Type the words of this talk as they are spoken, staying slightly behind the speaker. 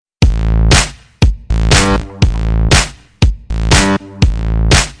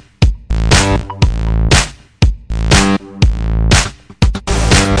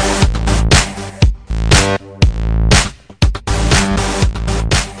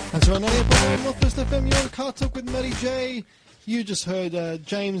98.9 Northwest FM, you're on Car Talk with Matty J. You just heard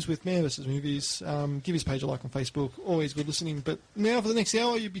James with Man vs. Movies. Give his page a like on Facebook. Always good listening. But now for the next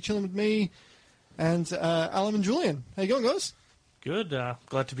hour, you'll be chilling with me and Alan and Julian. How you going, guys? Good.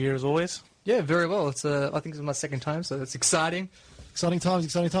 Glad to be here as always. Yeah, very well. It's I think it's my second time, so it's exciting. Exciting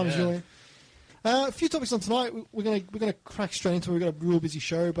times, Julian. A few topics on tonight. We're gonna crack straight into it. We've got a real busy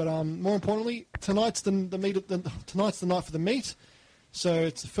show, but more importantly, tonight's the night for the meet. So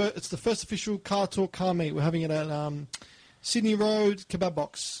it's the first official Car Talk car meet. We're having it at Sydney Road Kebab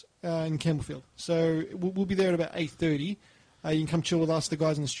Box in Campbellfield. So we'll be there at about 8:30. You can come chill with us, the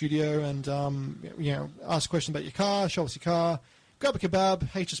guys in the studio, and ask questions about your car, show us your car, grab a kebab,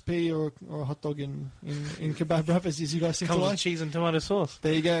 HSP or a hot dog in kebab wrap, as you guys seem to like. Comes with cheese and tomato sauce.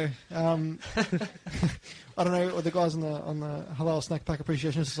 There you go. I don't know what the guys on the Halal Snack Pack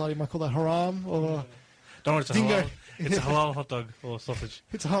Appreciation Society might call that haram or don't worry, it's dingo. It's a halal hot dog or sausage.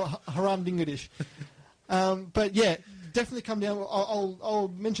 It's a haram dingo dish. But yeah, definitely come down.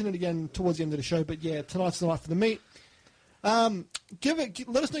 I'll mention it again towards the end of the show. But yeah, tonight's the night for the meet. Let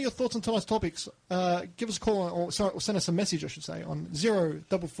us know your thoughts on tonight's topics. Give us a call or send us a message, I should say, on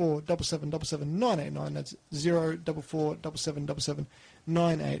 044 7777 989. That's 044 7777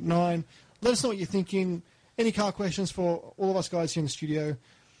 989. Let us know what you're thinking. Any car questions for all of us guys here in the studio?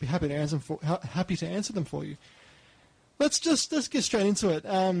 Be happy to answer them for you. Let's get straight into it.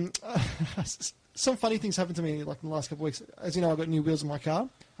 Some funny things happened to me like in the last couple of weeks. As you know, I got new wheels in my car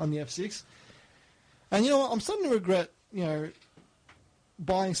on the F6, and you know what? I'm starting to regret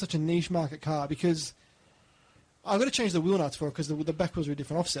buying such a niche market car because I've got to change the wheel nuts for it because the back wheels are a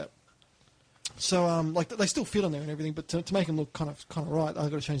different offset. So they still fit on there and everything, but to make them look kind of right,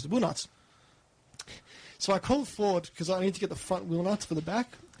 I've got to change the wheel nuts. So I called Ford because I need to get the front wheel nuts for the back.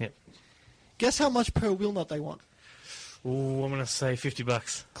 Yep. Guess how much per wheel nut they want? Ooh, I'm going to say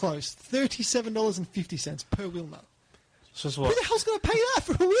 $50. Close. $37.50 per wheel nut. So what? Who the hell's going to pay that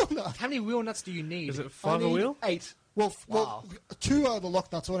for a wheel nut? How many wheel nuts do you need? Is it 5 a wheel? 8. Well, 2 are the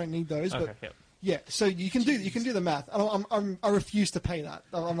lock nuts, so I don't need those. Okay, but yep. Yeah, so you can do the math. I refuse to pay that.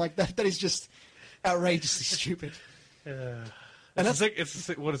 I'm like that is just outrageously stupid. And what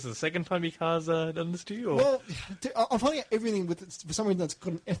is it, the second time your car's done this to you? Or? Well, I'm finding out everything for some reason that's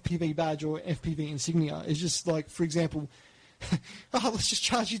got an FPV badge or FPV insignia is just like, for example, let's just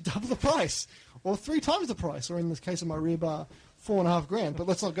charge you double the price or 3 times the price, or in this case of my rear bar, $4,500. But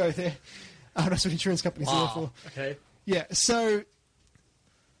let's not go there. That's what insurance companies are there for. Okay. Yeah, so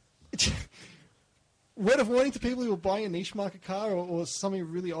word of warning to people who are buying a niche market car or something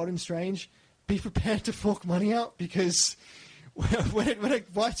really odd and strange, be prepared to fork money out because when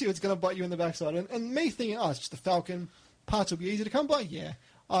it bites you, it's going to bite you in the backside. And me thinking, it's just a Falcon, parts will be easy to come by. Yeah,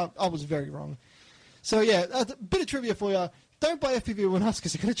 I was very wrong. So yeah, a bit of trivia for you: don't buy FPV wheel nuts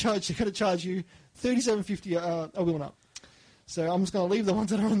because they're going to charge you $37.50 a wheel nut. So I'm just going to leave the ones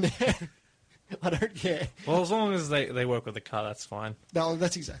that are on there. I don't care. Well, as long as they work with the car, that's fine. No,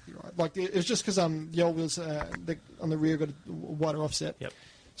 that's exactly right. Like it's just because the old wheels on the rear got a wider offset. Yep.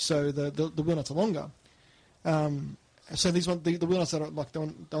 So the wheel nuts are longer. So these the wheel nuts that are like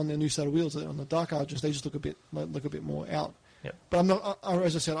on their new set of wheels on the dark car, they just look a bit more out. Yep. But I'm not.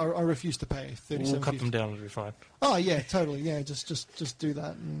 As I said, I refuse to pay $37.50. We'll cut them down. It'll be fine. Oh yeah, totally. Yeah, just do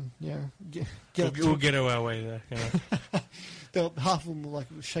that, and we'll get our way there. Half of them will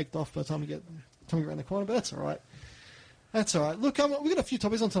shaked off by the time we get around the corner, but that's all right. That's all right. Look, we got a few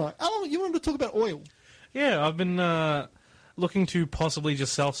topics on tonight. Alan, you wanted to talk about oil? Yeah, I've been looking to possibly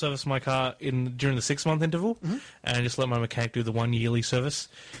just self-service my car during the 6-month interval, and just let my mechanic do the 1 yearly service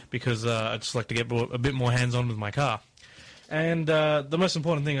because I just like to get a bit more hands-on with my car. And the most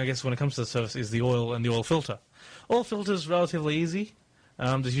important thing, I guess, when it comes to the service is the oil and the oil filter. Oil filter is relatively easy.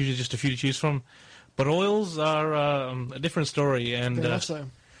 There's usually just a few to choose from. But oils are a different story, and very much so.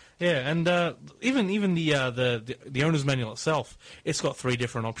 Yeah, and even the owner's manual itself, it's got 3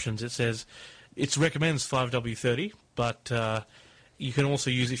 different options. It says it recommends 5W30, but you can also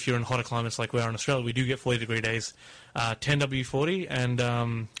use, if you're in hotter climates like we are in Australia, we do get 40-degree days, 10W40 and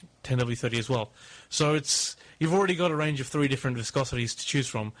 10W30 as well. So you've already got a range of 3 different viscosities to choose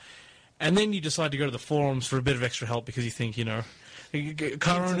from, and then you decide to go to the forums for a bit of extra help because you think,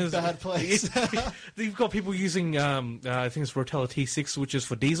 car owners, bad place. They've got people using, I think it's Rotella T6, which is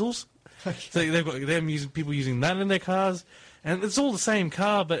for diesels. Okay. So they've got people using that in their cars, and it's all the same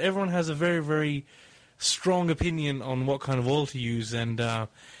car, but everyone has a very, very strong opinion on what kind of oil to use, and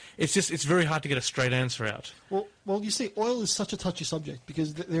it's very hard to get a straight answer out. Well, you see, oil is such a touchy subject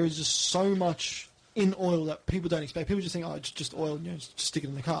because there is just so much in oil that people don't expect. People just think, it's just oil, just stick it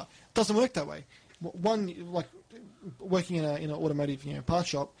in the car. It doesn't work that way. One, like working in an automotive parts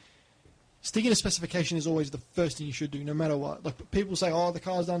shop, sticking a specification is always the first thing you should do, no matter what. Like people say, oh, the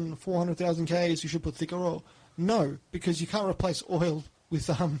car's done 400,000 Ks, you should put thicker oil. No, because you can't replace oil with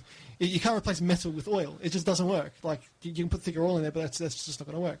you can't replace metal with oil. It just doesn't work. Like you can put thicker oil in there, but that's just not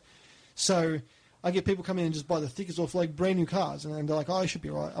going to work. So I get people come in and just buy the thickest oil for like brand new cars, and they're like, oh, it should be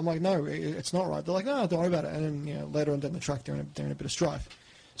right. I'm like, no, it's not right. They're like, no, don't worry about it. And then later on down the track, they're in a bit of strife.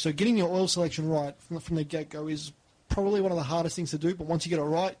 So getting your oil selection right from the get-go is probably one of the hardest things to do, but once you get it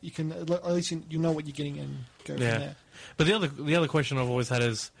right, you can at least you know what you're getting and go from there. But the other question I've always had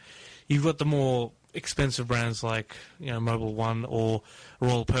is, you've got the more expensive brands like Mobil One or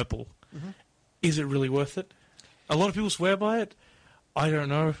Royal Purple. Mm-hmm. Is it really worth it? A lot of people swear by it. I don't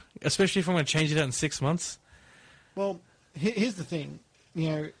know, especially if I'm going to change it out in 6 months. Well, here's the thing.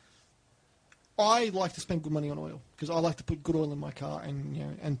 I like to spend good money on oil because I like to put good oil in my car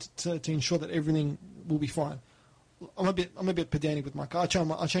and to ensure that everything will be fine. I'm a bit pedantic with my car.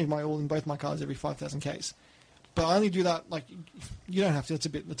 I change my oil in both my cars every 5,000 Ks, but I only do that. Like you don't have to. That's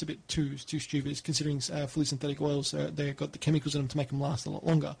a bit too stupid. Considering fully synthetic oils, they've got the chemicals in them to make them last a lot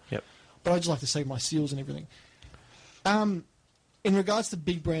longer. Yep. But I just like to save my seals and everything. In regards to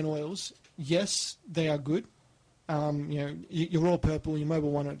big brand oils, yes, they are good. Your Royal Purple, your Mobil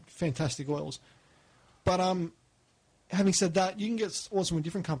One are fantastic oils. But having said that, you can get also a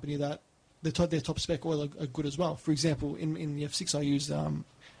different company that their top spec oil are good as well. For example, in the F6, I use a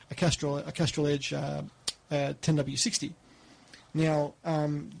Castrol Edge 10W60. Now,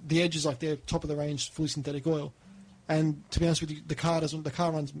 the Edge is like their top of the range fully synthetic oil, and to be honest with you, the car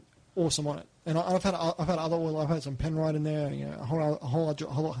runs awesome on it. And I've had other oil. I've had some Penrite in there, a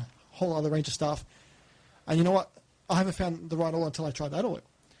whole other range of stuff. And you know what? I haven't found the right oil until I tried that oil.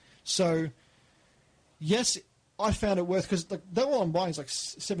 So, yes, I found it worth because the oil I'm buying is like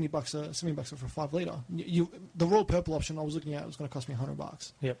 $70 for a 5 litre. The Royal Purple option I was looking at was going to cost me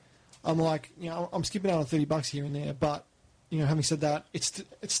 $100. Yep. I'm like, I'm skipping out on $30 here and there, but having said that, it's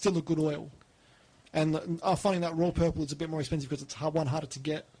still a good oil. And I'm finding that Royal Purple is a bit more expensive because it's harder to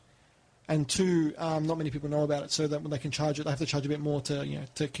get. And two, not many people know about it, so that when they can charge it, they have to charge a bit more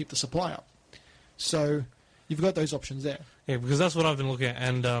to keep the supply up. So you've got those options there. Yeah, because that's what I've been looking at.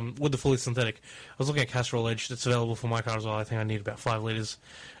 And with the fully synthetic, I was looking at Castrol Edge that's available for my car as well. I think I need about 5 litres.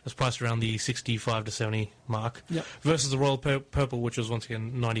 It's priced around the 65 to 70 mark. Yep. Versus the Royal Purple, which was once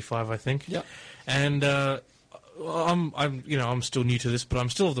again 95, I think. Yep. And I'm still new to this, but I'm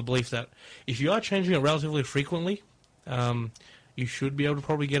still of the belief that if you are changing it relatively frequently, you should be able to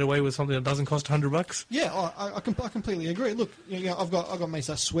probably get away with something that doesn't cost $100. Yeah, I completely agree. Look, I've got mates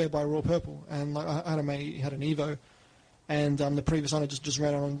that swear by Royal Purple, and like I had a mate, he had an Evo, and the previous owner just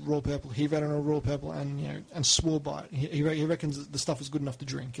ran it on Royal Purple. He ran it on Royal Purple and swore by it. He reckons the stuff is good enough to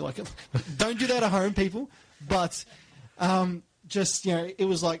drink. You're like, don't do that at home, people. But it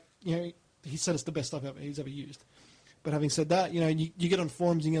was like he said it's the best stuff he's ever used. But having said that, you get on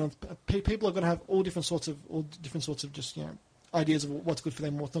forums, people are going to have all different sorts of just ideas of what's good for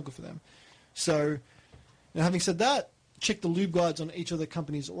them and what's not good for them. So, having said that, check the lube guides on each of the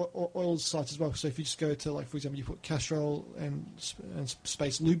company's oil sites as well. So if you just go to, like, for example, you put Castrol and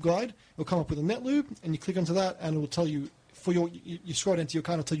space lube guide, it'll come up with a net lube, and you click onto that, and it will tell you, you scroll down to your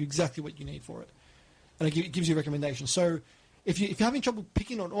car, and it'll tell you exactly what you need for it. And it gives you recommendations. So if you're having trouble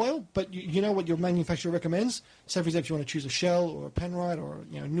picking on oil, but you know what your manufacturer recommends, say, for example, if you want to choose a Shell or a Penrite or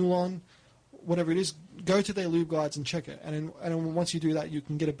Nulon, whatever it is, go to their lube guides and check it. And once you do that, you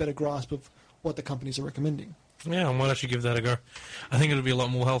can get a better grasp of what the companies are recommending. Yeah, I might actually give that a go. I think it'll be a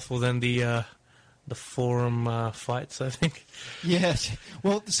lot more helpful than the forum fights, I think. Yeah.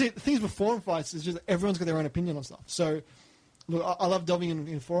 Well, see, the things with forum fights is just everyone's got their own opinion on stuff. So, look, I love delving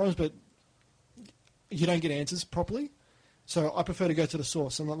in forums, but you don't get answers properly. So I prefer to go to the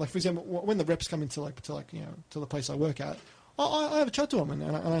source. And like, for example, when the reps come into to the place I work at, I have a chat to them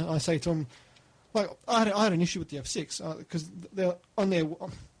and I say to them, like, I had an issue with the F6 because they're on their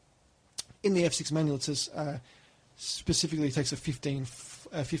in the F6 manual it says specifically it takes a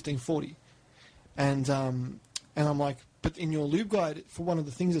 1540, and I'm like, but in your lube guide for one of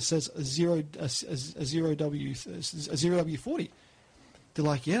the things it says a zero W40. They're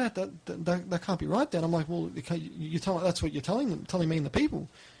like, yeah, that can't be right. Then I'm like, well, that's what you're telling me and the people.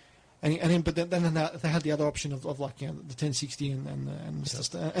 But then they had the other option of like the 1060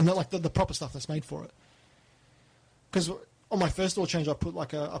 and like the proper stuff that's made for it. Because on my first oil change, I put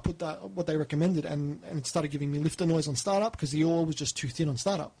that what they recommended, and it started giving me lifter noise on startup because the oil was just too thin on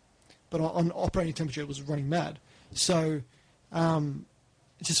startup. But on operating temperature, it was running mad. So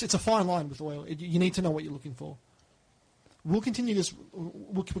it's a fine line with oil. You need to know what you're looking for. We'll continue this.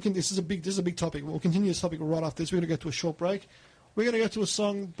 This is a big topic. We'll continue this topic right after this. We're going to go to a short break. We're going to go to a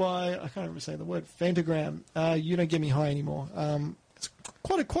song by, I can't remember saying the word, Fantagram. You Don't Get Me High Anymore. It's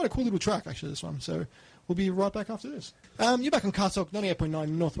quite a cool little track, actually, this one. So we'll be right back after this. You're back on Car Talk 98.9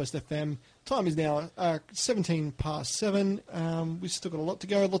 Northwest FM. Time is now 17 past 7. We've still got a lot to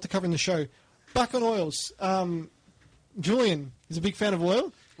go, a lot to cover in the show. Back on oils. Julian is a big fan of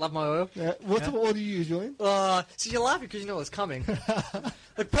oil. Love my oil. Yeah. What type of oil do you use, Julian? So you're laughing because you know what's coming.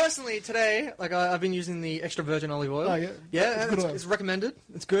 Like personally, today, I've been using the extra virgin olive oil. Oh, yeah. Yeah, It's good oil. it's recommended.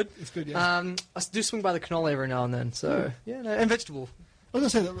 It's good. It's good, yeah. I do swing by the canola every now and then. So yeah, no, and vegetable. I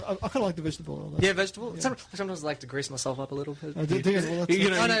was going to say that I kind of like the vegetable oil. Though. Yeah, vegetable. Yeah. Sometimes I like to grease myself up a little bit. Do you? Well, that's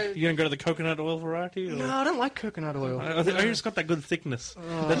You I know. gonna go to the coconut oil variety? Or? No, I don't like coconut oil. I just got that good thickness,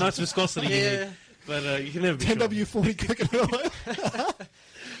 that nice viscosity you Yeah. need. But you can never be sure. 10W40 coconut oil.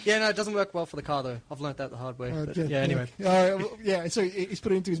 Yeah, no, it doesn't work well for the car though. I've learnt that the hard way. But, yeah, anyway. All right, well, yeah, so he's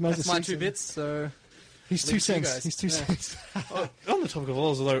put it into his Mazda. That's my 6 2 and bits, so... He's 2 leave it to you cents. guys. He's 2 Yeah. cents. On the topic of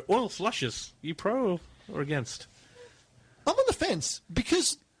oils, though, oil flushes. You pro or against? I'm on the fence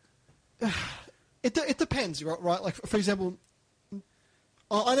because it depends, right? Like, for example,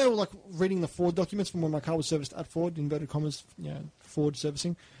 I know, like, reading the Ford documents from when my car was serviced at Ford, inverted commas, Ford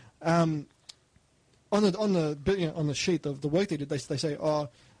servicing. On the sheet of the work they did, they say,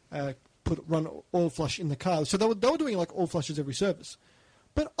 run oil flush in the car. So they were doing like oil flushes every service.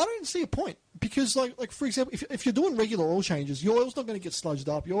 But I don't see a point because, like for example, if you're doing regular oil changes, your oil's not going to get sludged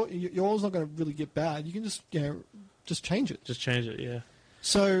up. Your oil's not going to really get bad. You can just change it. Just change it, yeah.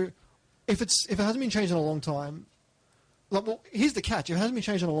 So if it hasn't been changed in a long time, like, well, here's the catch: if it hasn't been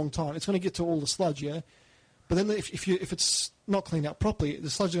changed in a long time, it's going to get to all the sludge, yeah. But then if it's not cleaned out properly, the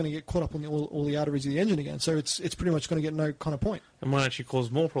sludge is going to get caught up on all the arteries of the engine again. So it's pretty much going to get no kind of point. It might actually cause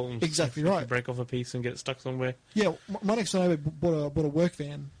more problems. Exactly if right. You break off a piece and get it stuck somewhere. Yeah, my next door neighbour bought a work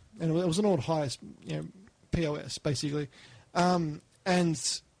van, and it was an old Hiace, POS basically, and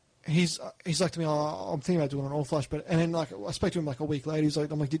he's like to me, I'm thinking about doing an oil flush, and then like I spoke to him like a week later.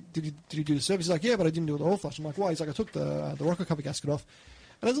 I'm like, did you do the service? He's like, yeah, but I didn't do the oil flush. I'm like, why? He's like, I took the rocker cover gasket off.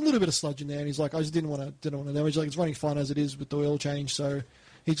 And there's a little bit of sludge in there, and he's like, I just didn't want to damage. Like, it's running fine as it is with the oil change, so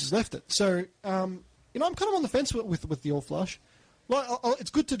he just left it. So, I'm kind of on the fence with the oil flush. Like,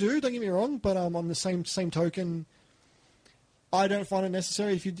 it's good to do, don't get me wrong, but on the same token, I don't find it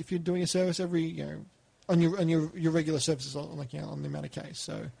necessary if you're doing a service every on your regular services on the amount of Ks.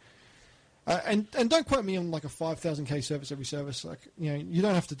 So, and don't quote me on like a 5,000 K service every service. Like you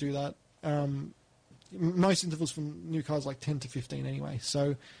don't have to do that. Most intervals from new cars like 10 to 15 anyway,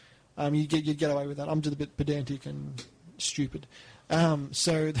 so you get away with that. I'm just a bit pedantic and stupid,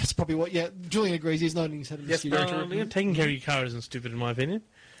 so that's probably what. Yeah, Julian agrees. He's nodding his head in the studio. Taking care of your car isn't stupid, in my opinion.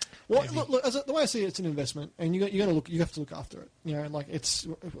 Well, look, the way I see it, it's an investment, and you have to look after it. Like it's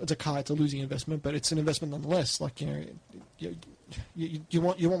a car, it's a losing investment, but it's an investment nonetheless. Like you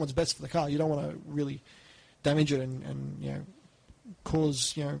want what's best for the car. You don't want to really damage it and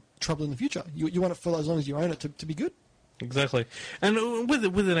cause trouble in the future. You want it for as long as you own it to be good. Exactly, and with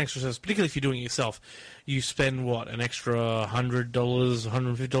an extra service, particularly if you're doing it yourself, you spend an extra $100,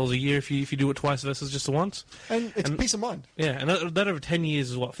 $150 a year if you do it twice versus just the once. And it's peace of mind. Yeah, and that over 10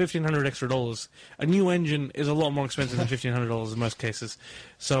 years is $1,500 extra dollars. A new engine is a lot more expensive than $1,500 in most cases.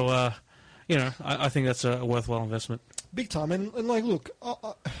 So, I think that's a worthwhile investment. Big time. And like, look,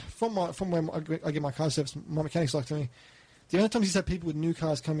 from when I get my car serviced, my mechanics like to me. The only times he's had people with new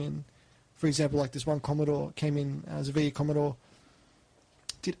cars come in, for example, like this one Commodore came in as a V8 Commodore,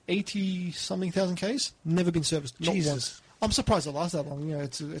 did 80-something thousand Ks, never been serviced, not Jesus. once. I'm surprised it lasts that long.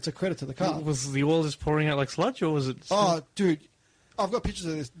 It's a credit to the car. Was the oil just pouring out like sludge, or was it? Oh, dude, I've got pictures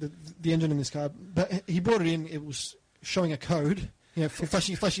of the engine in this car, but he brought it in. It was showing a code,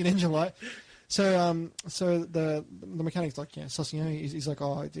 flashing engine light. So the mechanic's like, sussing out. He's like,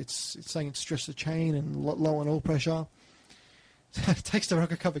 it's saying it's stressed the chain and low on oil pressure. Takes the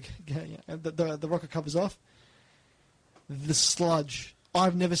rocker cover, the rocker covers off. The sludge.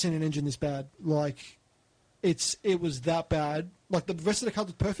 I've never seen an engine this bad. Like, it was that bad. Like, the rest of the car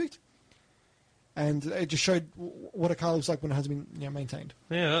was perfect, and it just showed what a car looks like when it hasn't been maintained.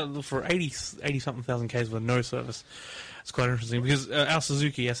 Yeah, for 80-something thousand Ks with no service, it's quite interesting because our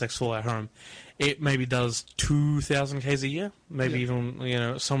Suzuki SX4 at home, it maybe does 2,000 Ks a year, maybe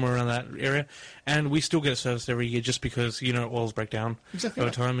even somewhere around that area, and we still get it serviced every year just because oils break down over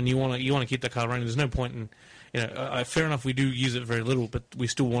time, and you want to keep the car running. There's no point in fair enough, we do use it very little, but we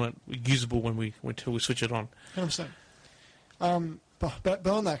still want it usable until we switch it on. 100%. But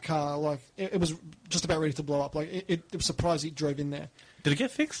on that car, like it was just about ready to blow up. Like it was surprised it drove in there. Did it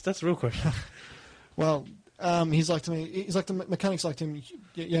get fixed? That's the real question. Well, he's like to me. He's like the mechanics like to him.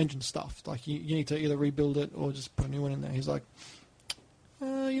 Your engine's stuffed. Like you need to either rebuild it or just put a new one in there. He's like,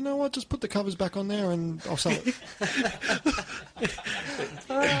 you know what? Just put the covers back on there, and I'll sell it.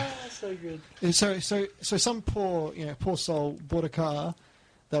 So good. And so some poor soul bought a car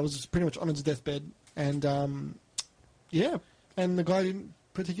that was pretty much on its deathbed, and and the guy didn't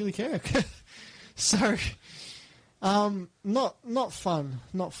particularly care. So, not fun.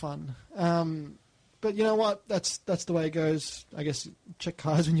 But you know what? That's the way it goes. I guess check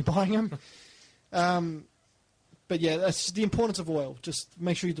cars when you're buying them. But yeah, that's the importance of oil. Just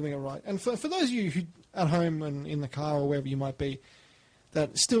make sure you're doing it right. And for those of you who at home and in the car or wherever you might be,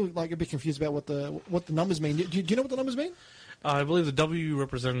 that still like a bit confused about what the numbers mean. Do you know what the numbers mean? I believe the W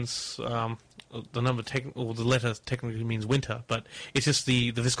represents the number, or the letter technically means winter, but it's just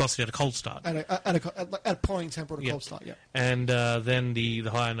the viscosity at a cold start. At a pouring temperature, cold start, yeah. And then the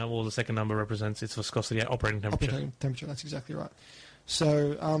higher number, or the second number, represents its viscosity at operating temperature. Operating temperature, that's exactly right.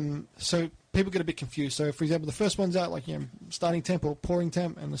 So people get a bit confused. So, for example, the first one's at starting temp or pouring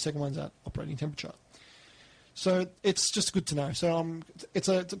temp, and the second one's at operating temperature. So it's just good to know. So it's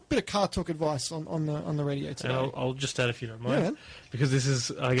a bit of car talk advice on the radio today. And I'll just add, if you don't mind, yeah, because this is,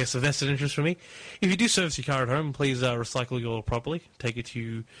 I guess, a vested interest for me. If you do service your car at home, please recycle your oil properly. Take it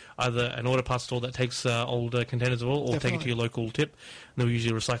to either an auto parts store that takes old containers of oil, or take it to your local tip. And they'll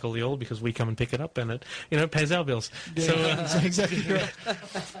usually recycle the oil because we come and pick it up, and it pays our bills. Yeah, so exactly right.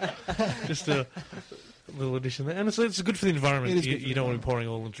 Just a little addition there, and it's good for the environment. You don't want to be pouring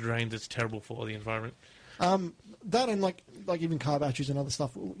oil into drains. It's terrible for the environment. That and like even car batteries and other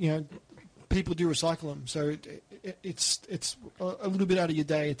stuff, people do recycle them. So it's a little bit out of your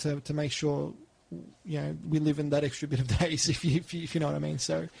day to make sure we live in that extra bit of days, if you know what I mean.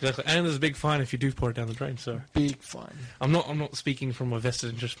 So exactly, and there's a big fine if you do pour it down the drain. So big fine. I'm not speaking from a vested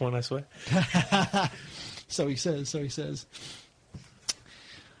interest point, I swear. So he says.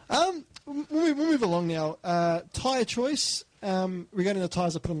 We'll move along now. Tyre choice. Regarding the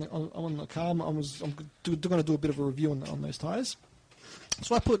tyres I put on the car, I'm going to do a bit of a review on those tyres.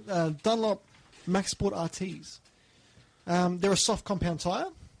 So I put Dunlop Maxx Sport RTs. They're a soft compound tyre.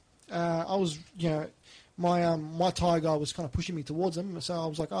 I was, my tyre guy was kind of pushing me towards them, so I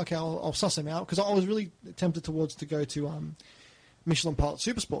was like, okay, I'll suss them out, because I was really tempted to go to Michelin Pilot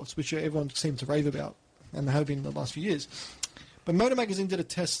Supersports, which everyone seemed to rave about, and they have been in the last few years. But Motor Magazine did the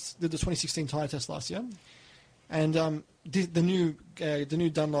 2016 tyre test last year, and the new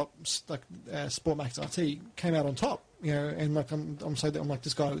Dunlop Sport Max RT came out on top, and like I'm saying that, I'm like,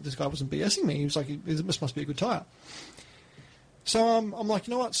 this guy wasn't BSing me. He was like, this must be a good tyre. So I'm like,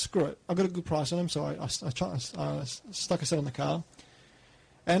 you know what, screw it. I got a good price on them, so I stuck a set on the car,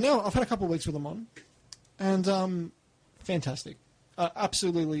 and now I've had a couple of weeks with them on, and fantastic.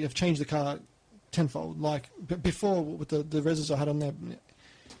 Absolutely, have changed the car tenfold. Like before, with the reses I had on there,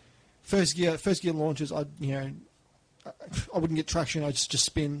 first gear launches, I wouldn't get traction. I'd just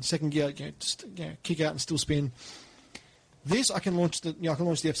spin. Second gear, kick out and still spin. This I can launch the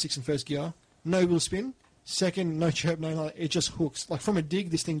F6 in first gear, no wheel spin. Second, no chirp, no nothing. It just hooks. Like from a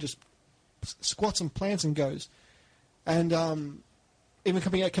dig, this thing just squats and plants and goes. And even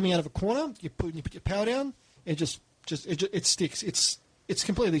coming out of a corner, you put your power down, it sticks. It's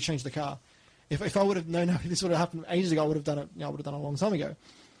completely changed the car. If I would have known this would have happened ages ago, I would have done it. I would have done it a long time ago.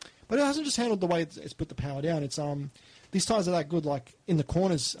 But it hasn't just handled the way it's put the power down. It's these tyres are that good. Like in the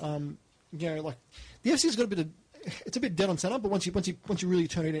corners, like the FC's got it's a bit dead on center. But once you really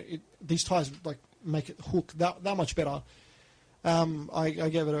turn it, these tyres like make it hook that much better. I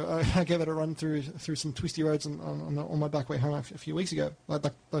gave it a run through some twisty roads on my back way home a few weeks ago, like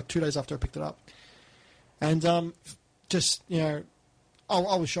 2 days after I picked it up, and I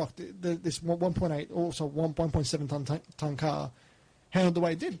was shocked. This 1.8, also 1.7 ton car handled the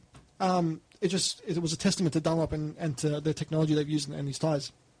way it did. It was a testament to Dunlop and to the technology they've used in these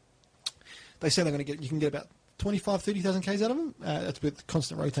tyres. They say you can get about 30,000 Ks out of them. That's with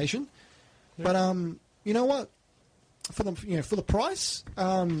constant rotation. Yeah. But you know what? For the price,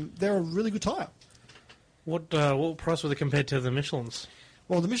 they're a really good tyre. What price were they compared to the Michelins?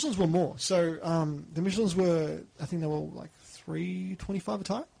 Well, the Michelins were more. So the Michelins were, I think they were like $325 a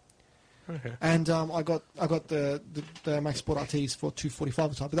tyre. Okay. And I got the Max Sport RTs for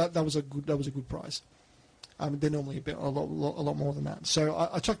 $245 a tyre, but that was a good price. They're normally a lot more than that. So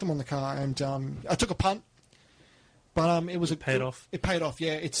I chucked them on the car, and I took a punt, but it paid off. It paid off.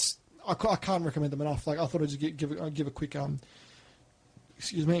 Yeah, I can't recommend them enough. Like I thought I'd just give a quick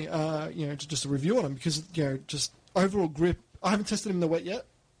just a review on them, because just overall grip. I haven't tested them in the wet yet,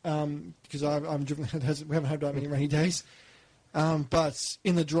 because I'm driven. We haven't had that many rainy days. But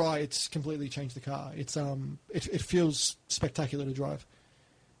in the dry, it's completely changed the car. It's it feels spectacular to drive.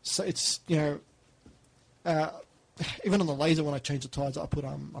 So it's even on the laser when I changed the tires, I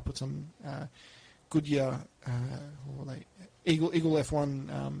put some Goodyear what were they? Eagle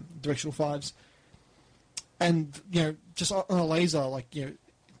F1 directional 5s, and just on a laser,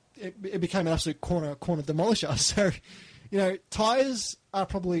 it became an absolute corner demolisher. So, tyres are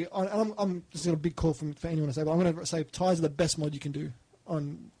probably. I'm just got a big call for anyone to say, but I'm going to say tyres are the best mod you can do,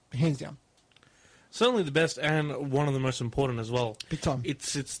 on hands down. Certainly the best, and one of the most important as well. Big time.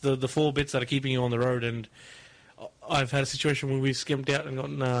 It's the 4 bits that are keeping you on the road, and I've had a situation where we skimped out and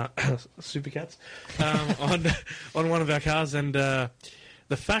gotten supercats on one of our cars, and the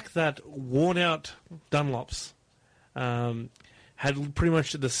fact that worn out Dunlops had pretty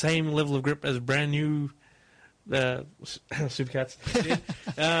much the same level of grip as brand new supercats did.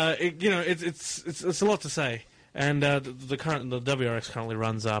 It's a lot to say. And the WRX currently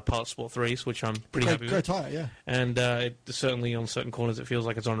runs Pilot Sport 3s, which I'm pretty happy with. Great tyre, yeah. And it certainly on certain corners it feels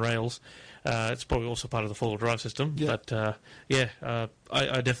like it's on rails. It's probably also part of the four-wheel drive system. Yeah. But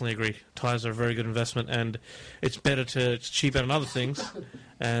I definitely agree. Tyres are a very good investment, and it's better to cheap out on other things,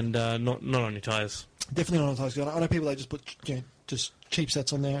 and not on your tyres. Definitely not on tyres. I know people that just put just cheap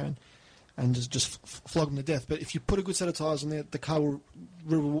sets on there and just flog them to death. But if you put a good set of tyres on there, the car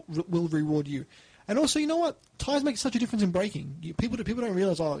will reward you. And also, you know what? Tyres make such a difference in braking. People don't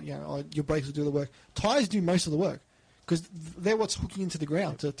realise, your brakes will do the work. Tyres do most of the work because they're what's hooking into the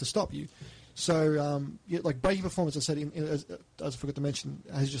ground to stop you. So, braking performance, I said, as I forgot to mention,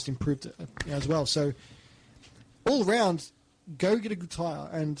 has just improved as well. So, all around, go get a good tyre,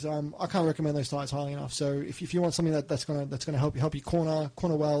 and I can't recommend those tyres highly enough. So, if you want something that's going to help you corner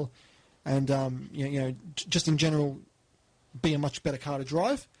well, and just in general, be a much better car to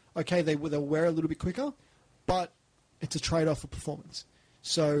drive. Okay, they'll wear a little bit quicker, but it's a trade-off for performance.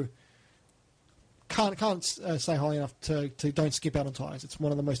 So can't say highly enough to don't skip out on tyres. It's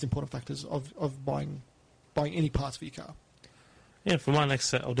one of the most important factors of buying any parts for your car. Yeah, for my next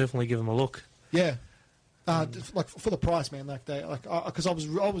set, I'll definitely give them a look. Yeah, for the price, man. Because I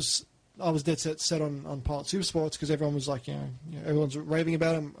was dead set on Pilot Super Sports because everyone was everyone's raving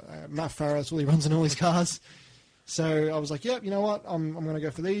about them. Matt Farah, that's all he runs in all his cars. So I was like, yeah, you know what? I'm going to go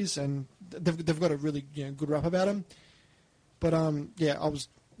for these, and they've got a really good rap about them. But I was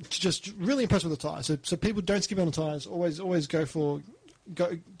just really impressed with the tyres. So people don't skip on the tyres. Always just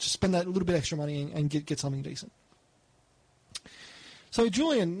spend that little bit extra money and get something decent. So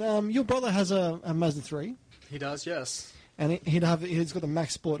Julian, your brother has a Mazda 3. He does, yes. And he's got the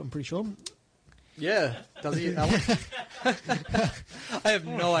Max Sport, I'm pretty sure. Yeah, does he? I have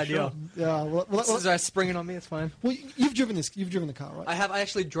no idea. Yeah, This is springing on me. It's fine. Well, you've driven the car, right? I have. I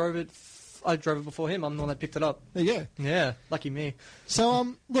actually drove it. I drove it before him. I'm the one that picked it up. There you go. Yeah, lucky me.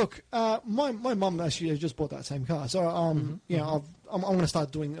 So look, my mum actually has just bought that same car. So I'm going to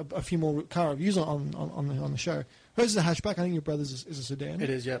start doing a few more car reviews on the show. Hers is a hatchback. I think your brother's is a sedan. It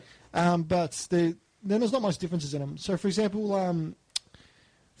is, yep. But then there's not much differences in them. So for example,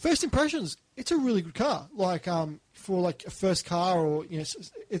 first impressions, it's a really good car. For a first car, or this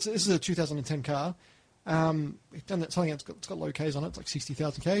is a 2010 car. It's got low Ks on it. It's like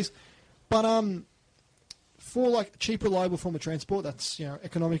 60,000 Ks. But for cheap, reliable form of transport, that's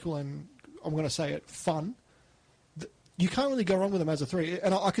economical and I'm going to say it fun. You can't really go wrong with a Mazda 3,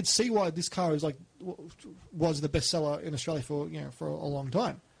 and I could see why this car is was the best seller in Australia for a long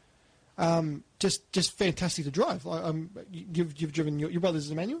time. Just fantastic to drive. You've driven your brother's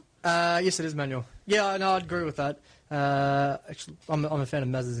is a manual? Yes, it is manual. Yeah, no, I'd agree with that. Actually, I'm a fan of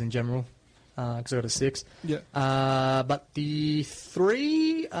Mazdas in general because I got a 6. Yeah. But the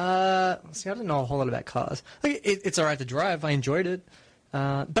 3, I don't know a whole lot about cars. It's alright to drive. I enjoyed it.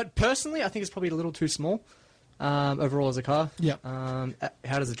 But personally, I think it's probably a little too small overall as a car. Yeah.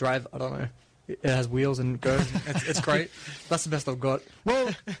 How does it drive? I don't know. It has wheels and goes. It's great. That's the best I've got. Well,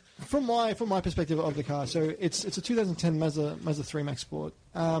 from my perspective of the car, so it's a 2010 Mazda 3 Max Sport.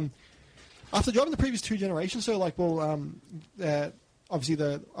 After driving the previous 2 generations, so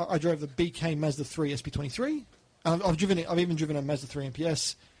obviously I drove the BK Mazda 3 SP23. I've even driven a Mazda 3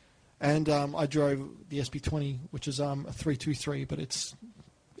 MPS, and I drove the SP20, which is a 323, but it's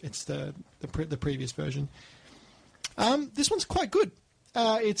the previous version. This one's quite good.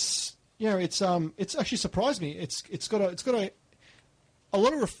 It's actually surprised me. It's got a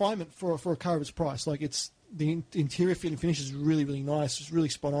lot of refinement for a car of its price. The interior fit and finish is really, really nice. It's really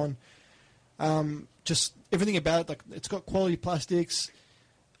spot on. Just everything about it, it's got quality plastics.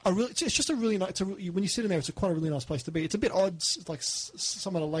 It's just a really nice. When you sit in there, it's quite a really nice place to be. It's a bit odd,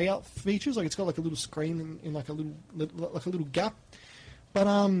 some of the layout features. It's got a little screen in a little gap. But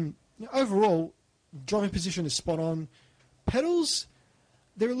overall, driving position is spot on. Pedals,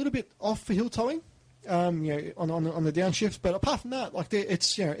 they're a little bit off for hill towing. on the downshift. But apart from that, like it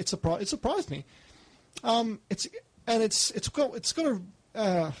surprised me. It's got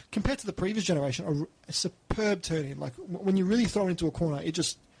a compared to the previous generation a superb turn in. Like when you really throw it into a corner,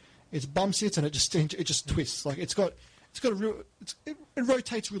 it's bum sits and it just twists. Like it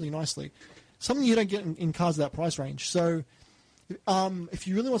rotates really nicely. Something you don't get in cars of that price range. So if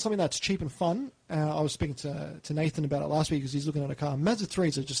you really want something that's cheap and fun, I was speaking to Nathan about it last week because he's looking at a car. Mazda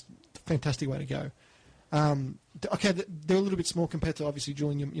 3s are just a fantastic way to go. Okay, they're a little bit small compared to obviously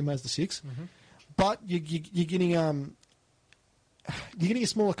Julian your Mazda 6, but you're getting a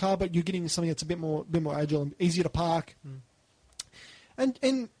smaller car, but you're getting something that's a bit more agile and easier to park,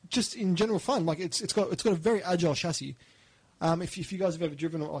 and just in general fun. Like it's got a very agile chassis. If you guys have ever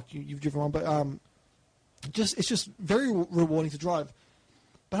driven, like you've driven one, but it's just very rewarding to drive.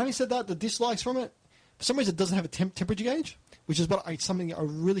 But having said that, the dislikes from it, for some reason, it doesn't have a temperature gauge, which is something I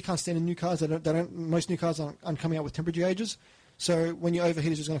really can't stand in new cars. Most new cars aren't coming out with temperature gauges. So when you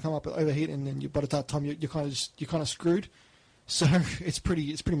overheat, it's just going to come up with overheat, and then by that time you're kind of screwed. So it's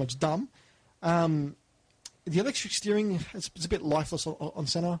pretty much dumb. The electric steering it's a bit lifeless on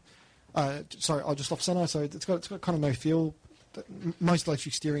center. Just off center. So it's got kind of no feel. Most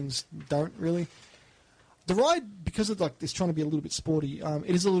electric steerings don't really. The ride, because of it's trying to be a little bit sporty,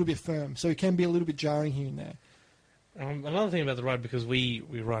 it is a little bit firm, so it can be a little bit jarring here and there. Another thing about the ride, because we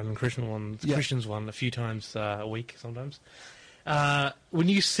ride in Christian's one a few times a week sometimes. When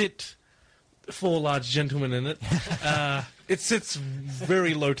you sit 4 large gentlemen in it, it sits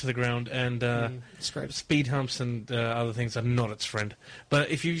very low to the ground, and speed humps and other things are not its friend.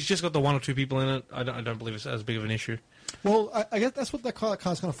 But if you've just got the 1 or 2 people in it, I don't believe it's as big of an issue. Well, I guess that's what that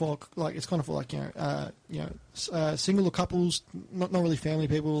car's kind of for. Like it's kind of for single or couples, not really family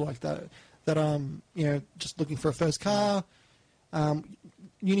people like that. Just looking for a first car,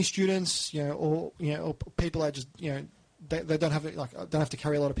 uni students, or people that just they don't have don't have to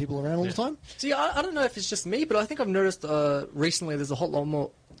carry a lot of people around all the time. See, I don't know if it's just me, but I think I've noticed recently there's a whole lot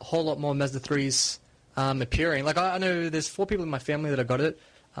more Mazda 3s appearing. Like I know there's 4 people in my family that have got it.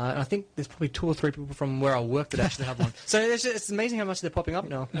 And I think there's probably 2 or 3 people from where I work that actually have one. So it's amazing how much they're popping up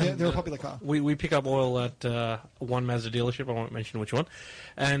now. They're a popular car. We pick up oil at one Mazda dealership. I won't mention which one.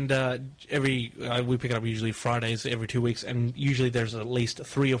 And we pick it up usually Fridays every 2 weeks, and usually there's at least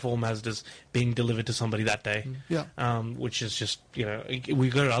 3 or 4 Mazdas being delivered to somebody that day. Yeah. Which is just we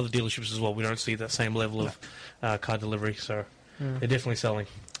go to other dealerships as well. We don't see that same level of car delivery, so they're definitely selling.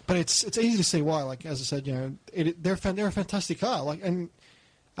 But it's easy to see why. Like as I said, they're a fantastic car.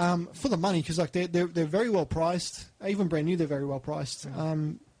 For the money, because they're very well priced. Even brand new, they're very well priced.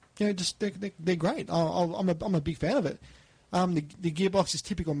 They're great. I'm a big fan of it. The gearbox is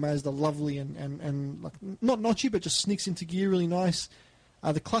typical Mazda, lovely and not notchy, but just sneaks into gear really nice.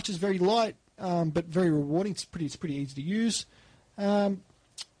 The clutch is very light, but very rewarding. It's pretty easy to use. So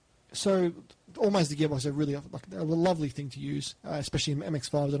almost the gearbox are really a lovely thing to use, especially in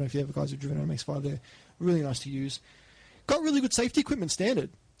MX-5s. I don't know if you ever guys have driven an MX-5. They're really nice to use. Got really good safety equipment standard.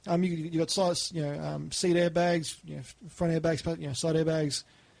 You got size, seat airbags, front airbags, side airbags.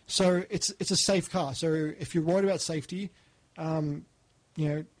 So it's a safe car. So if you're worried about safety,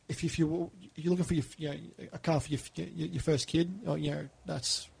 if you're looking for a car for your first kid, or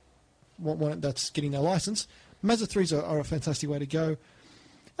that's that's getting their license. Mazda 3s are a fantastic way to go.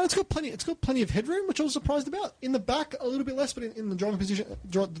 And it's got plenty of headroom, which I was surprised about. In the back, a little bit less, but in the driving position,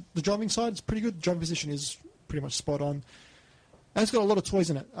 the driving side is pretty good. The driving position is pretty much spot on. And it's got a lot of toys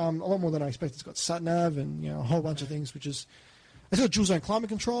in it, a lot more than I expected. It's got sat-nav and a whole bunch of things, which is... It's got dual zone climate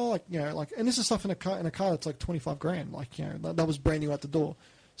control, and this is stuff in a car that's like $25,000. That was brand new at the door.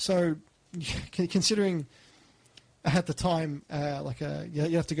 So, considering at the time,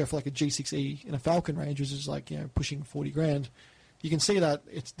 you have to go for a G6E in a Falcon range, which is pushing $40,000. You can see that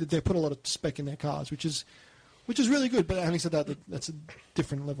they put a lot of spec in their cars, which is really good. But having said that, that's a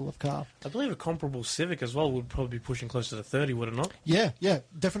different level of car. I believe a comparable Civic as well would probably be pushing closer to 30, would it not? Yeah,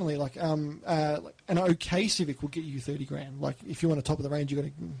 definitely. An okay Civic will get you $30,000. If you want a top of the range,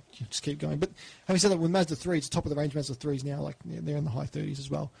 you just keep going. But having said that, with Mazda 3, it's top of the range Mazda 3s now. They're in the high 30s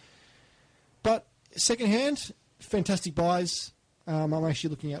as well. But second hand, fantastic buys. I'm actually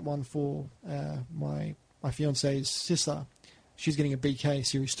looking at one for my fiance's sister. She's getting a BK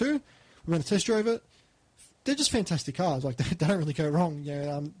Series 2. We're going to test drove it. They're just fantastic cars. They don't really go wrong.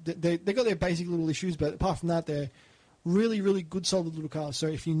 They got their basic little issues, but apart from that, they're really, really good, solid little cars. So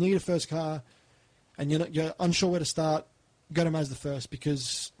if you need a first car and you're unsure where to start, go to Mazda first,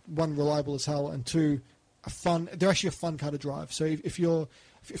 because 1, reliable as hell, and 2, they're actually a fun car to drive. So if you're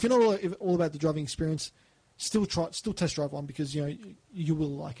not all about the driving experience, still test drive one because you will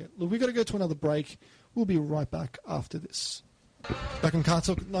like it. Look, we've got to go to another break. We'll be right back after this. Back on Car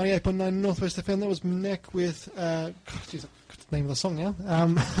Talk 98.9 Northwest FM. That was Mnek with God, geez, I've got the name of the song now.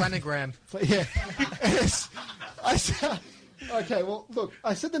 Planogram. Yeah. Yes. Okay, well, look,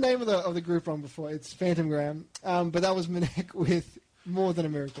 I said the name of the group wrong before. It's Phantom Gram, but that was Mnek with More Than a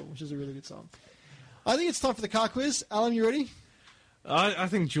Miracle, which is a really good song. I think it's time for the car quiz. Alan, you ready? I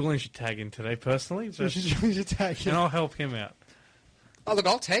think Julian should tag in today, personally. Julian should tag in. And I'll help him out. Oh, look,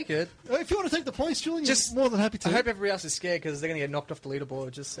 I'll take it. If you want to take the points, Julian, you're more than happy to. I hope everybody else is scared because they're going to get knocked off the leaderboard,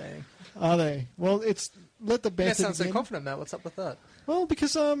 just saying. Are they? Well, let the That banter sounds so begin. confident, Matt. What's up with that? Well,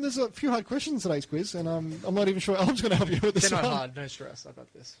 because there's a few hard questions in today's quiz, and I'm not even sure Alan's going to help you with this They're not one. hard. No stress. I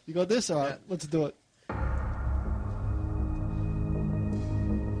got this. You got this? All right, Yeah. let's do it.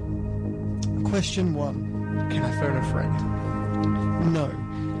 Question 1. Can I phone a friend? No.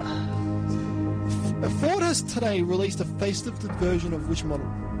 Ford has today released a facelifted version of which model?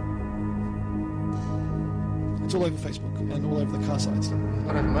 It's all over Facebook and all over the car sites.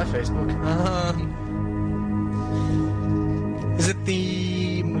 Not over my Facebook. Is it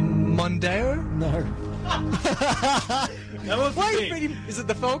the Mondeo? No. That was Wait, is it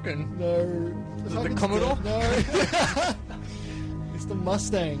the Falcon? No. Is it the Commodore? No. It's the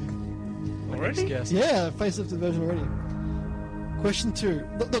Mustang. already. Guess. Yeah, facelifted version already. Question 2.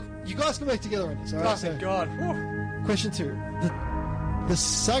 Look, you guys can work together on this. All right? Oh, thank God. Whew. Question 2. The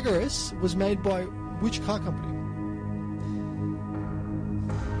Sagaris was made by which car company?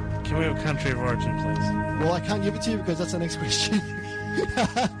 Can we have country of origin, please? Well, I can't give it to you because that's the next question.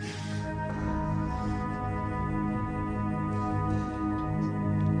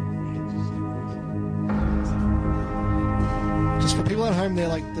 Just for people at home, they're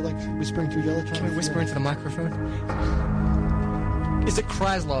like whispering to each other. Can we whisper into the microphone? Is it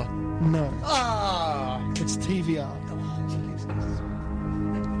Chrysler? No, Ah. it's TVR.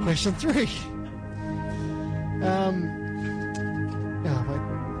 Question 3. Wait.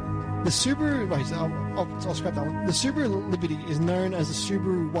 The Subaru. Wait, I'll scrap that one. The Subaru Liberty is known as the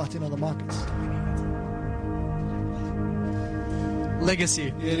Subaru what in other markets?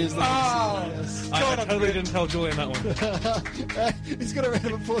 Legacy. It is. Oh. Yes. I totally didn't tell Julian that one. He's got a round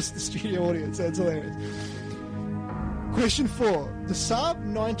of applause to the studio audience. That's hilarious. Question 4. The Saab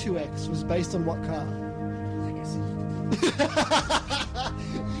 92X was based on what car?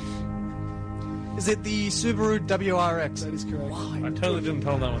 Is it the Subaru WRX? That is correct. I totally didn't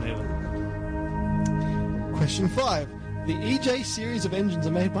tell that one either. Question 5. The EJ series of engines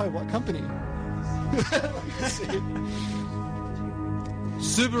are made by what company?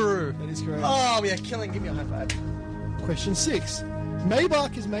 Subaru. That is correct. Oh, we are killing. Give me a high five. Question 6.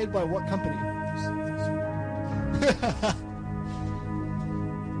 Maybach is made by what company?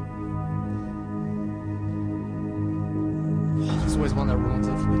 There's always one that ruins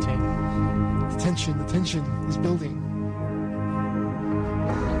it for the team. The tension is building.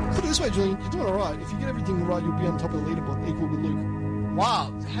 Put it this way, Julian, you're doing alright. If you get everything right, you'll be on top of the leaderboard, equal with Luke.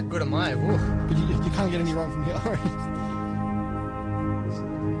 Wow, how good am I? Oof. But you can't get any wrong from here, alright?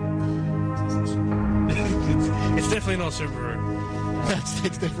 It's definitely not Subaru.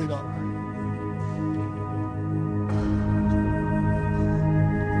 It's definitely not.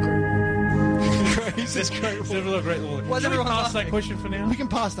 This is great. Subaru Great Wall. Why's Can we everyone pass that laughing? question for now? We can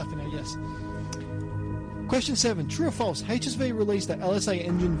pass that for now, yes. Question 7. True or false? HSV released the LSA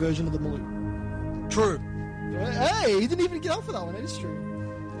engine version of the Maloo. True. Hey, he didn't even get up for that one. That is true.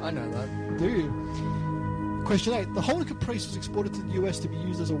 I know that. Do you? Question 8. The Honda Caprice was exported to the US to be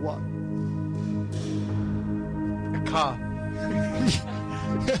used as a what? A car.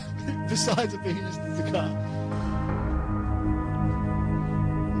 Besides it being used as a car.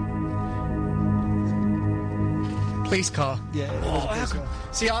 Police car. Yeah. It was a police car.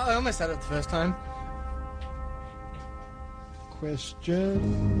 See, I almost had it the first time.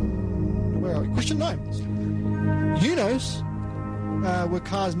 Question. Where are we? Question 9. Unos were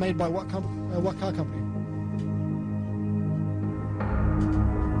cars made by what car company?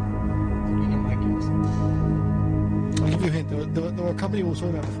 I'll give you a hint. There were a company we were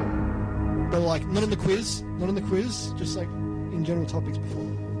talking about before. They were like, not in the quiz, just like in general topics before.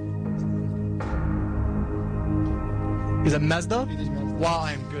 Is it Mazda? It is Mazda. Wow,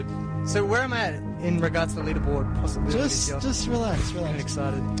 I'm good. So where am I at in regards to the leaderboard possibilities here? Just relax. I'm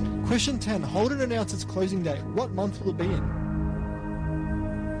excited. Question 10. Holden announced its closing date. What month will it be in?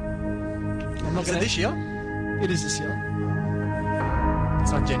 I'm not Is it gonna- this year? It is this year.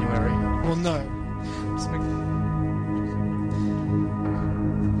 It's not January. Well, no. Just make...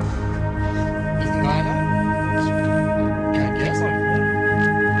 Can I guess?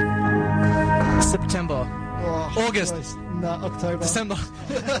 September. August. No, October. December.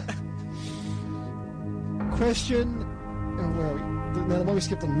 Question. Where are we? Now, the one we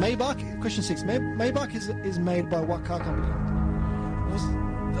skipped on. Maybach. Question 6. Maybach is made by what car company?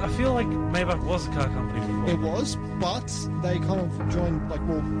 I feel like Maybach was a car company before. It was, but they kind of joined, they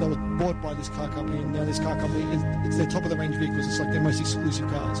were bought by this car company, and now this car company, it's their top of the range vehicles. It's like their most exclusive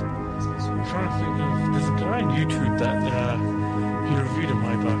cars. I'm trying to think of... There's a guy on YouTube that he reviewed a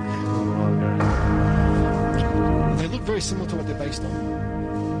Maybach a while ago. They look very similar to what they're based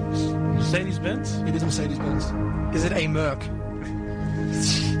on. Mercedes-Benz? It is Mercedes-Benz. Is it a Merc?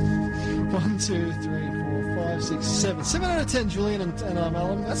 1, 2, 3, 4, 5, 6, 7. 7 out of 10, Julian and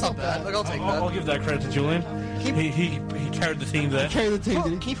Alan. That's not bad. Look, I'll take that. I'll give that credit to Julian. He carried the team there. Carry the team,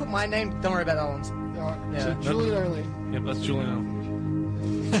 did he? Can you put my name? Don't worry about that one. Alright, Yeah. so Julian only. Yep, that's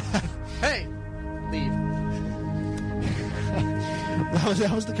Julian. Hey! Leave.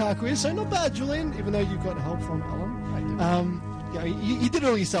 That was the car quiz. So not bad, Julian, even though you got help from Alan. I did. You did it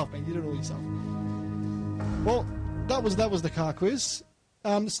all yourself, man. You did it all yourself. Well, that was the car quiz.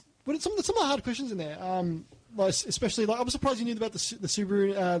 But some of the hard questions in there. Especially, I was surprised you knew about the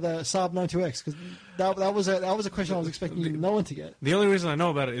Subaru, the Saab 92X, because that was a question I was expecting no one to get. The only reason I know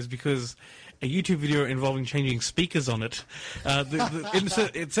about it is because a YouTube video involving changing speakers on it.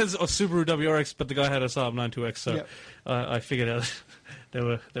 It says a Subaru WRX, but the guy had a Saab 92X, so Yep. I figured out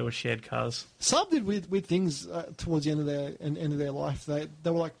they were shared cars. Saab did weird things towards the end of their life. They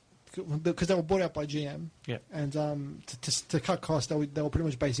were like, because they were bought out by GM, Yeah. and to cut costs, they were pretty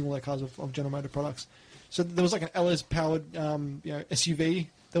much basing all their cars of General Motors products. So there was like an LS powered SUV.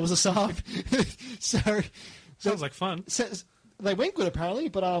 There was a Saab. Sounds like fun. They went good apparently,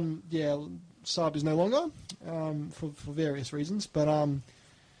 but Saab is no longer for various reasons. But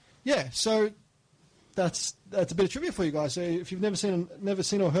so that's a bit of trivia for you guys. So if you've never seen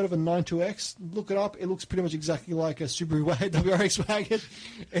or heard of a 92X, look it up. It looks pretty much exactly like a Subaru WRX wagon.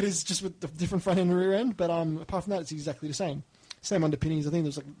 It is just with the different front end and rear end, but apart from that, it's exactly the same. Same underpinnings. I think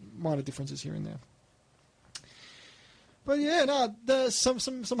there's like minor differences here and there. But yeah, no, there's some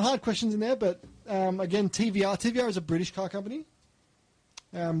hard questions in there. But again, TVR is a British car company.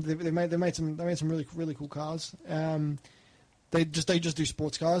 They made some really cool cars. They just do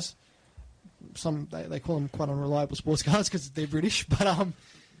sports cars. They call them quite unreliable sports cars because they're British, but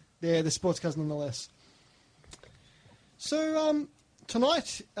they're sports cars nonetheless. So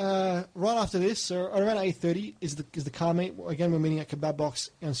tonight, right after this, so around 8:30 is the car meet. Again, we're meeting at Kebab Box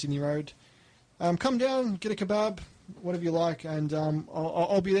on Sydney Road. Come down, get a kebab, whatever you like, and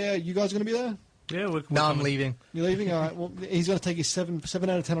I'll be there. You guys are going to be there? Yeah, No, I'm leaving. You're leaving? All right. Well, he's going to take his 7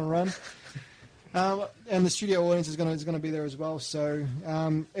 out of 10 on a run. And the studio audience is going to be there as well. So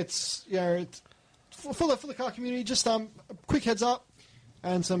it's for the car community. Just a quick heads up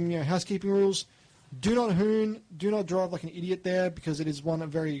and some housekeeping rules. Do not hoon. Do not drive like an idiot there because it is one a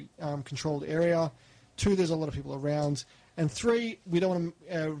very controlled area. 2, there's a lot of people around, and 3, we don't want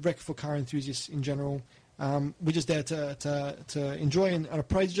to wreck for car enthusiasts in general. We're just there to enjoy and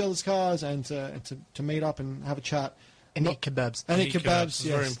appraise each other's cars and to meet up and have a chat And eat kebabs. and eat kebabs. It's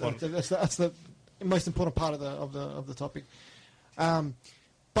very Yes, important. that's the most important part of the topic.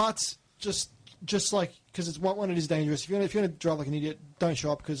 But just like because it's it is dangerous. If you're going to drive like an idiot, don't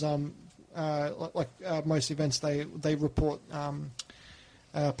show up because most events they report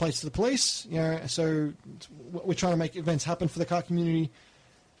plates to the police. So we're trying to make events happen for the car community.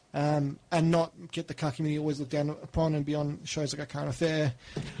 And not get the car community always looked down upon and be on shows like A Current Affair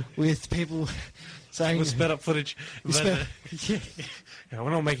with people saying... With sped up footage. But, yeah. we're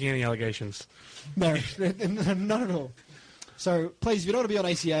not making any allegations. No, not at all. So please, if you don't want to be on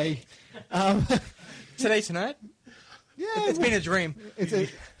ACA... Tonight? Yeah, It's been a dream.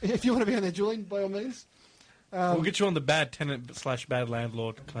 If you want to be on there, Julian, by all means. We'll get you on the bad tenant/bad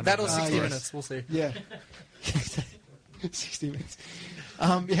landlord kind That'll of... 60 yes. minutes. We'll see. Yeah. 60 minutes.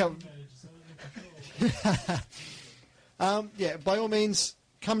 By all means,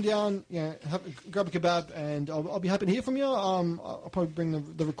 come down, grab a kebab, and I'll be happy to hear from you. I'll probably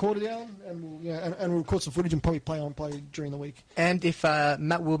bring the recorder down, and we'll record some footage and probably play during the week. And if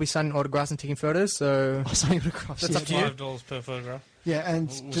Matt will be signing autographs and taking photos, so Signing autographs. That's up to you. $5 per photograph. Yeah, and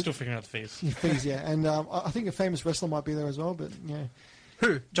We're still figuring out the fees. fees. Yeah, and I think a famous wrestler might be there as well. But yeah,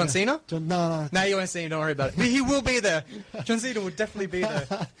 who? John Cena? No. No, you won't see him. Don't worry about it. He will be there. John Cena will definitely be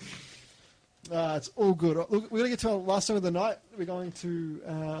there. It's all good. Look, we're going to get to our last song of the night. We're going to,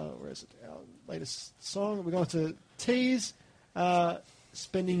 where is it? Our latest song. We're going to Tease,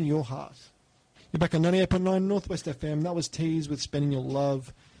 Spending Your Heart. You're back on 98.9 Northwest FM. That was Tease with Spending Your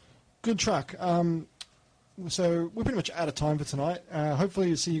Love. Good track. So we're pretty much out of time for tonight. Hopefully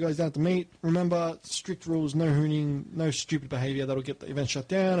you'll see you guys down at the meet. Remember, strict rules, no hooning, no stupid behaviour that'll get the event shut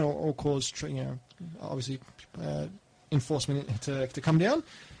down or cause, obviously, enforcement to come down.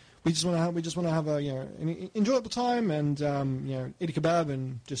 We just want to have a an enjoyable time and eat a kebab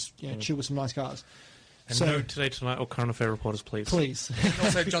and just chill with some nice cars. And no Today Tonight or Current Affair reporters, please. Please. And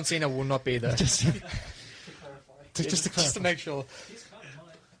also, John Cena will not be there. Just to clarify. Just to make sure.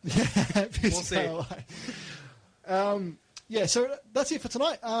 Yeah, We'll see. So that's it for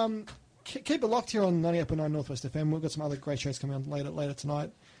tonight. Keep it locked here on 98.9 Northwest FM. We've got some other great shows coming on later tonight,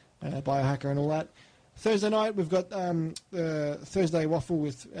 Biohacker and all that. Thursday night we've got the Thursday Waffle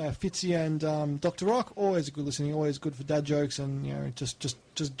with Fitzy and Dr. Rock. Always a good listening. Always good for dad jokes and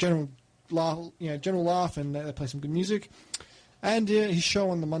just general laugh, and they play some good music. And his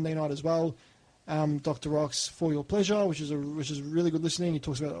show on the Monday night as well. Dr. Rock's For Your Pleasure, which is really good listening. He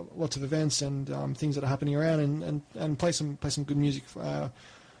talks about lots of events and things that are happening around, and play some good music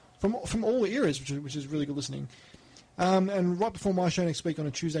from all eras, which is really good listening. And right before my show next week on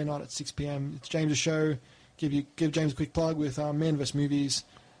a Tuesday night at 6 p.m, it's James' show. Give James a quick plug with Man vs Movies,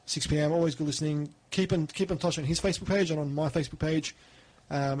 6 p.m. Always good listening. Keep in touch on his Facebook page and on my Facebook page.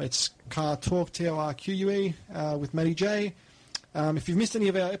 It's Car Talk, TORQUE, with Matty J. If you've missed any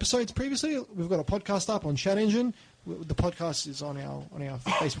of our episodes previously, we've got a podcast up on Chat Engine. The podcast is on our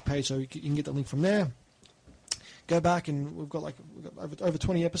Facebook page, so you can get the link from there. Go back, and we've got over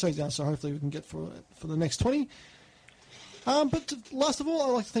 20 episodes now, so hopefully we can get for the next 20. But last of all,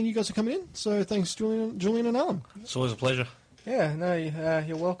 I'd like to thank you guys for coming in. So thanks, Julian and Alan. It's always a pleasure. Yeah, no,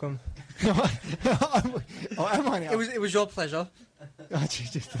 you're welcome. Am I now? It was your pleasure.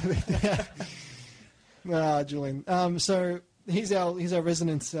 Julian. So he's our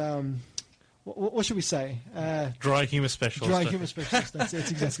resident. What should we say? Dry humour specialist. Dry humour specialist. That's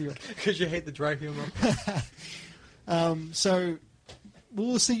exactly right. Because you hate the dry humour. So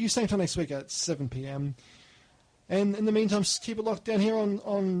we'll see you same time next week at 7 p.m. And in the meantime, just keep it locked down here on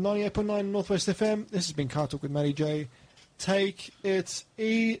 98.9 Northwest FM. This has been Car Talk with Matty J. Take it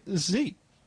easy.